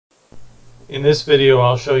In this video,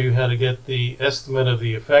 I'll show you how to get the estimate of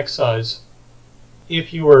the effect size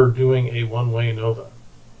if you are doing a one-way ANOVA.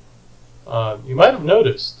 You might have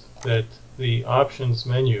noticed that the options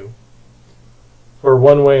menu for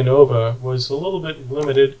one-way ANOVA was a little bit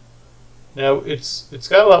limited. Now it's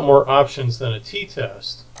got a lot more options than a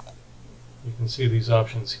t-test. You can see these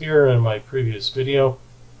options here. In my previous video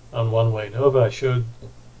on one-way ANOVA, I showed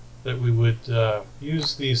that we would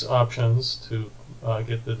use these options to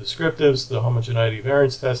get the descriptives, the homogeneity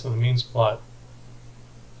variance test, and the means plot.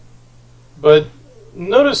 But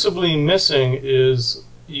noticeably missing is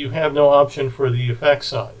you have no option for the effect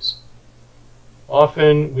size.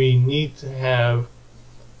 Often we need to have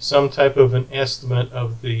some type of an estimate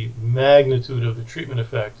of the magnitude of the treatment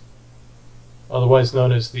effect, otherwise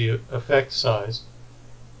known as the effect size.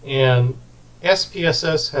 And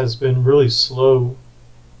SPSS has been really slow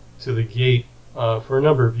to the gate for a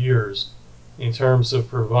number of years in terms of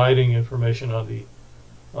providing information on the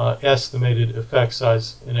estimated effect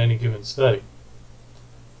size in any given study.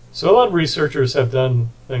 So a lot of researchers have done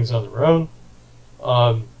things on their own.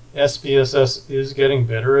 SPSS is getting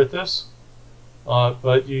better at this,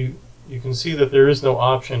 but you can see that there is no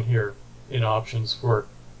option here in options for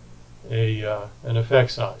an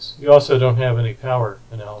effect size. You also don't have any power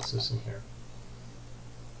analysis in here.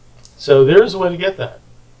 So there's a way to get that,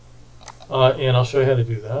 and I'll show you how to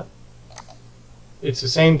do that. It's the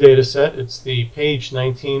same data set. It's the page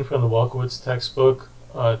 19 from the Welkowitz textbook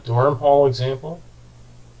dorm hall example.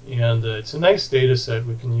 And it's a nice data set.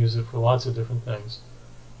 We can use it for lots of different things.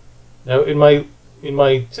 Now, in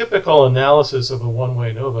my typical analysis of a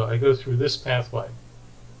one-way ANOVA, I go through this pathway.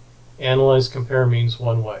 Analyze, compare means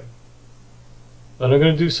one way. But I'm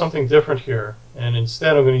going to do something different here, and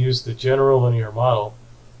instead I'm going to use the general linear model,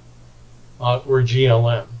 or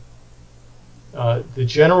GLM. The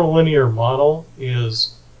general linear model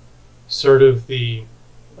is sort of the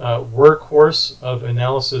workhorse of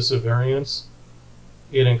analysis of variance.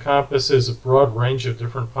 It encompasses a broad range of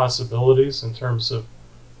different possibilities in terms of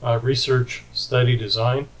research study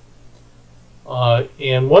design.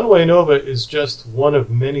 And one-way ANOVA is just one of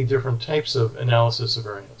many different types of analysis of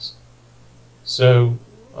variance. So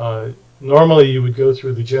normally you would go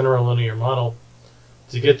through the general linear model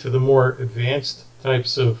to get to the more advanced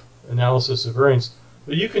types of analysis of variance,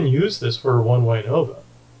 but you can use this for a one-way ANOVA.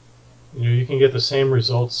 You can get the same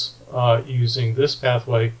results using this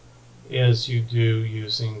pathway as you do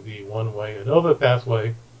using the one-way ANOVA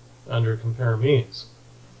pathway under compare means.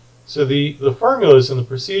 So the formulas and the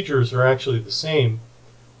procedures are actually the same,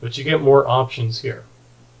 but you get more options here.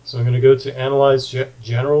 So I'm going to go to Analyze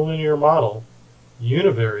General Linear Model,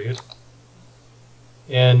 Univariate,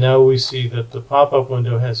 and now we see that the pop-up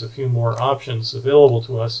window has a few more options available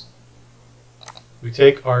to us. We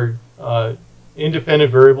take our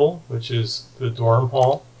independent variable, which is the dorm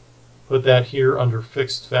hall, put that here under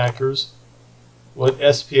fixed factors. What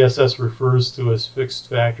SPSS refers to as fixed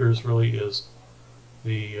factors really is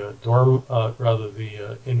the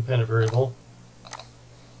independent variable.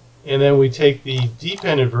 And then we take the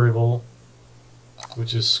dependent variable,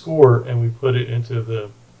 which is score, and we put it into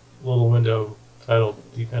the little window titled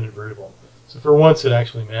dependent variable. So for once it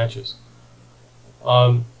actually matches.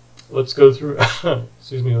 Let's go through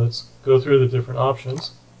let's go through the different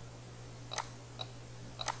options.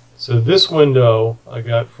 So this window I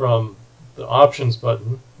got from the options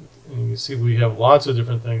button, and you can see we have lots of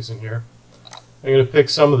different things in here. I'm going to pick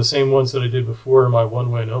some of the same ones that I did before in my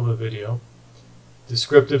one-way ANOVA video.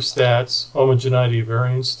 Descriptive stats, homogeneity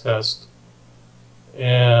variance test,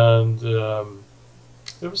 and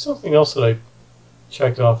there was something else that I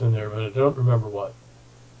checked off in there, but I don't remember what.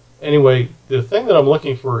 Anyway, the thing that I'm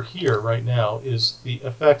looking for here right now is the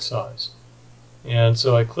effect size. And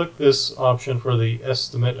so I click this option for the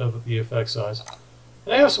estimate of the effect size.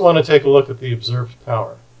 And I also want to take a look at the observed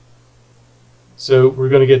power. So we're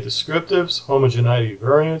going to get descriptives, homogeneity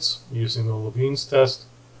variance using the Levine's test,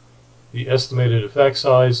 the estimated effect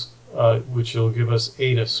size, which will give us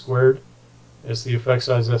eta squared as the effect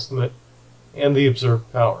size estimate, and the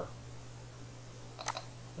observed power.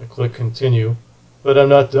 I click continue, but I'm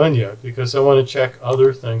not done yet because I want to check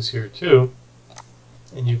other things here too.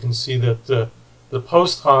 And you can see that the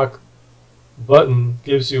post hoc button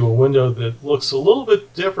gives you a window that looks a little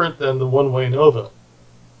bit different than the one-way ANOVA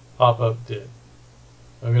pop-up did.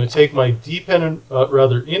 I'm going to take my independent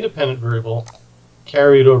variable,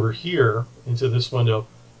 carry it over here into this window,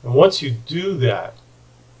 and once you do that,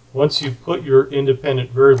 once you put your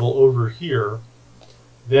independent variable over here,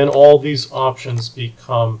 then all these options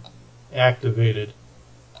become activated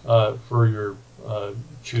for your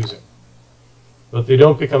choosing. but they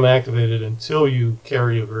don't become activated until you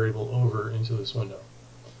carry a variable over into this window.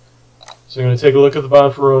 So I'm going to take a look at the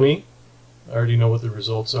Bonferroni. I already know what the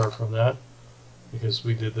results are from that because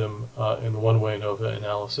we did them in the Oneway ANOVA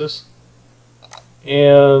analysis.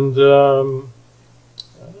 And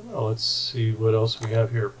I don't know, let's see what else we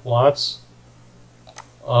have here. Plots.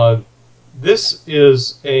 This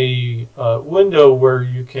is a window where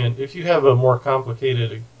you can, if you have a more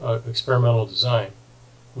complicated experimental design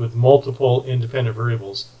with multiple independent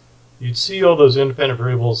variables, you'd see all those independent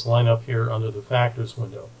variables line up here under the factors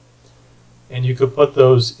window. And you could put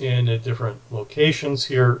those in at different locations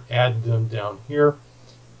here, add them down here,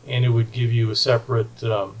 and it would give you a separate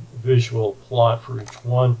visual plot for each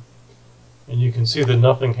one. And you can see that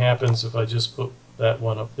nothing happens if I just put that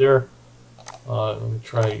one up there. Let me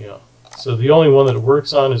try, so the only one that it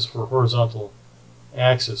works on is for horizontal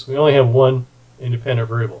axis. We only have one independent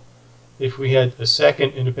variable. If we had a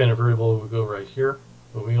second independent variable, it would go right here,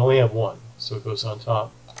 but we only have one, so it goes on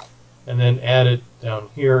top. And then add it down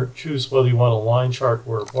here. Choose whether you want a line chart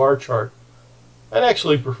or a bar chart. I'd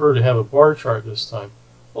actually prefer to have a bar chart this time.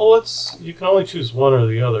 Well, you can only choose one or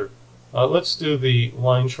the other. Let's do the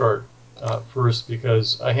line chart first,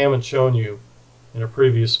 because I haven't shown you in a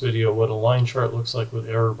previous video what a line chart looks like with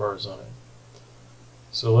error bars on it.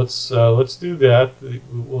 So let's do that.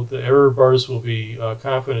 The error bars will be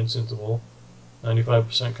confidence interval,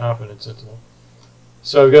 95% confidence interval.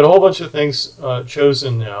 So I've got a whole bunch of things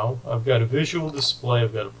chosen now. I've got a visual display,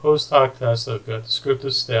 I've got a post hoc test, I've got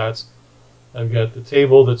descriptive stats, I've got the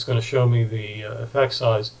table that's going to show me the effect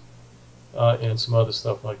size, and some other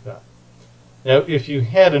stuff like that. Now, if you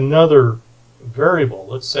had another variable,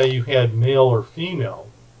 let's say you had male or female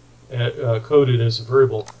coded as a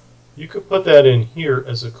variable, you could put that in here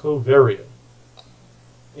as a covariate.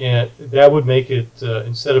 And that would make it,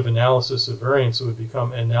 instead of analysis of variance, it would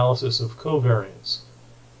become analysis of covariance.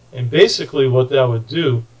 And basically what that would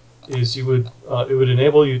do is it would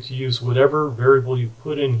enable you to use whatever variable you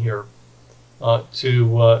put in here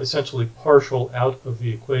to essentially partial out of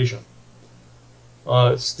the equation.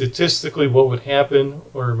 Statistically, what would happen,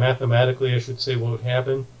 or mathematically I should say what would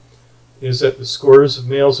happen, is that the scores of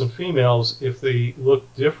males and females, if they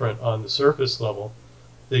look different on the surface level,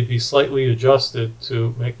 they'd be slightly adjusted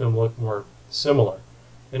to make them look more similar.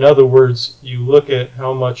 In other words, you look at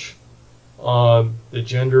how much the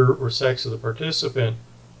gender or sex of the participant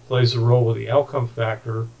plays a role with the outcome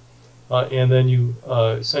factor, and then you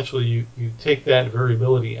essentially you take that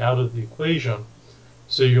variability out of the equation,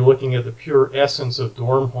 so you're looking at the pure essence of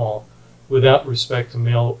dorm hall without respect to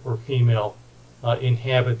male or female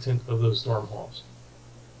inhabitant of those dorm halls.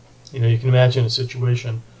 You know, you can imagine a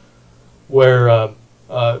situation where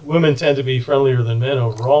women tend to be friendlier than men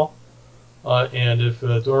overall, and if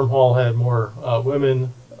a dorm hall had more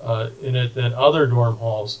women in it than other dorm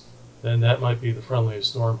halls, then that might be the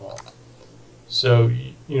friendliest dorm hall. So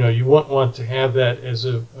you know, you wouldn't want to have that as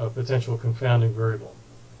a potential confounding variable.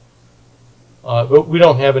 But we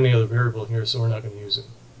don't have any other variable here, so we're not going to use it.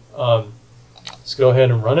 Let's go ahead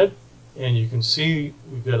and run it, and you can see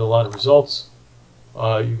we've got a lot of results.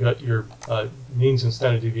 You've got your means and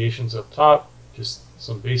standard deviations up top, just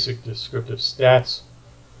some basic descriptive stats.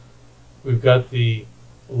 We've got the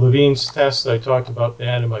Levine's test. I talked about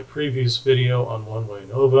that in my previous video on Oneway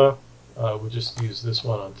ANOVA. We'll just use this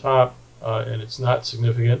one on top, and it's not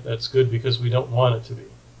significant. That's good because we don't want it to be.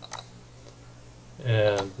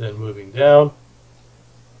 And then moving down,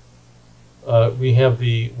 we have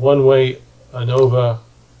the Oneway ANOVA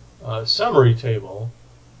summary table.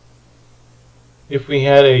 If we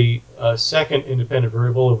had a second independent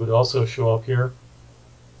variable, it would also show up here.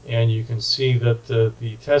 And you can see that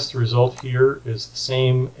the test result here is the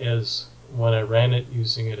same as when I ran it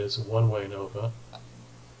using it as a Oneway ANOVA.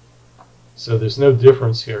 So there's no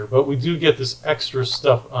difference here, but we do get this extra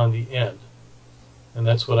stuff on the end, and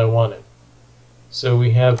that's what I wanted. So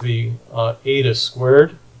we have the eta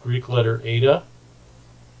squared, Greek letter eta.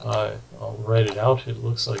 I'll write it out. It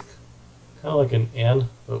looks like kind of like an N,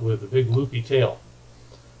 but with a big loopy tail.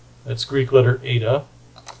 That's Greek letter eta.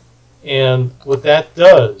 And what that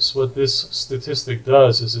does, what this statistic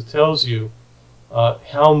does, is it tells you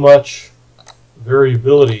how much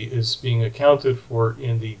variability is being accounted for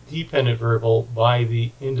in the dependent variable by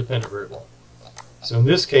the independent variable. So in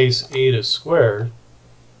this case, eta squared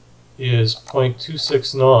is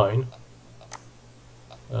 0.269,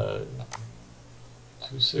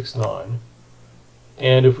 269,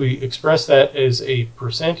 and if we express that as a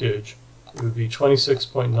percentage, it would be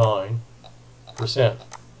 26.9%.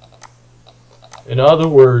 In other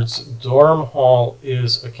words, dorm hall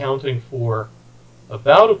is accounting for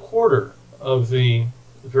about a quarter of the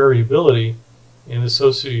variability in the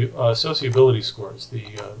sociability scores, the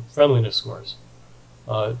friendliness scores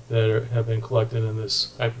that have been collected in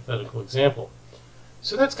this hypothetical example.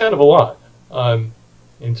 So that's kind of a lot.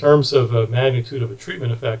 In terms of magnitude of a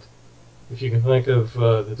treatment effect, if you can think of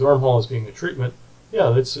the dorm hall as being a treatment,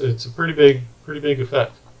 yeah, it's a pretty big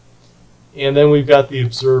effect. And then we've got the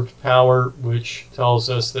observed power, which tells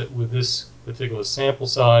us that with this particular sample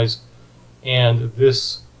size and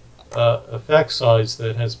this effect size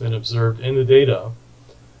that has been observed in the data,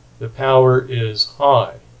 the power is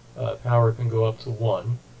high. Power can go up to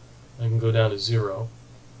 1. It can go down to 0.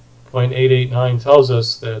 0.889 tells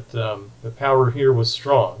us that the power here was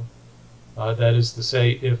strong. That is to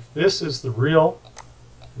say, if this is the real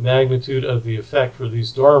magnitude of the effect for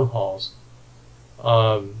these dorm halls,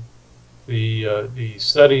 the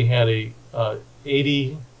study had a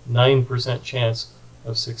 89% chance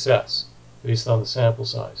of success based on the sample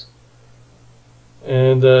size.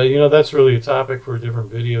 And you know, that's really a topic for a different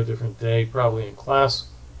video, different day, probably in class.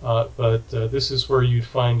 But this is where you'd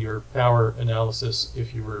find your power analysis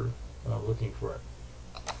if you were looking for it.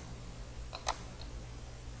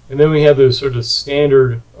 And then we have the sort of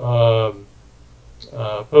standard post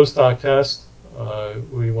hoc test.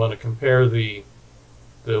 We want to compare the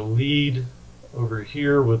lead over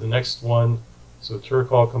here with the next one. So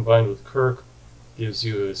Turkall combined with Kirk gives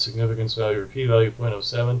you a significance value or p-value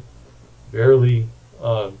 0.07. Barely,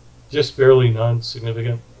 just barely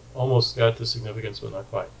non-significant. Almost got to significance, but not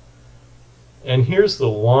quite. And here's the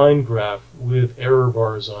line graph with error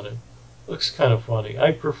bars on it. Looks kind of funny.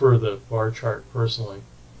 I prefer the bar chart personally,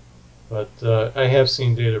 but I have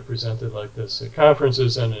seen data presented like this at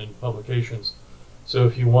conferences and in publications. So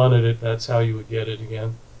if you wanted it, that's how you would get it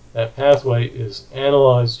again. That pathway is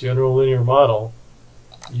analyze general linear model,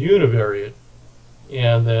 univariate,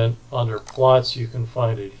 and then under plots you can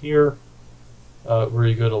find it here where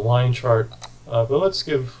you go to line chart. But let's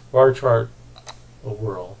give bar chart a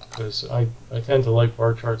whirl, because I tend to like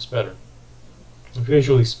bar charts better.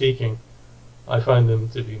 Visually speaking, I find them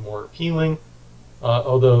to be more appealing,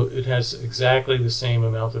 although it has exactly the same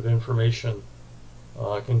amount of information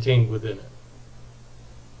contained within it.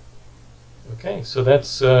 Okay, so that's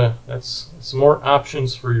some more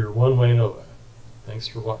options for your one-way ANOVA. Thanks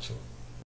for watching.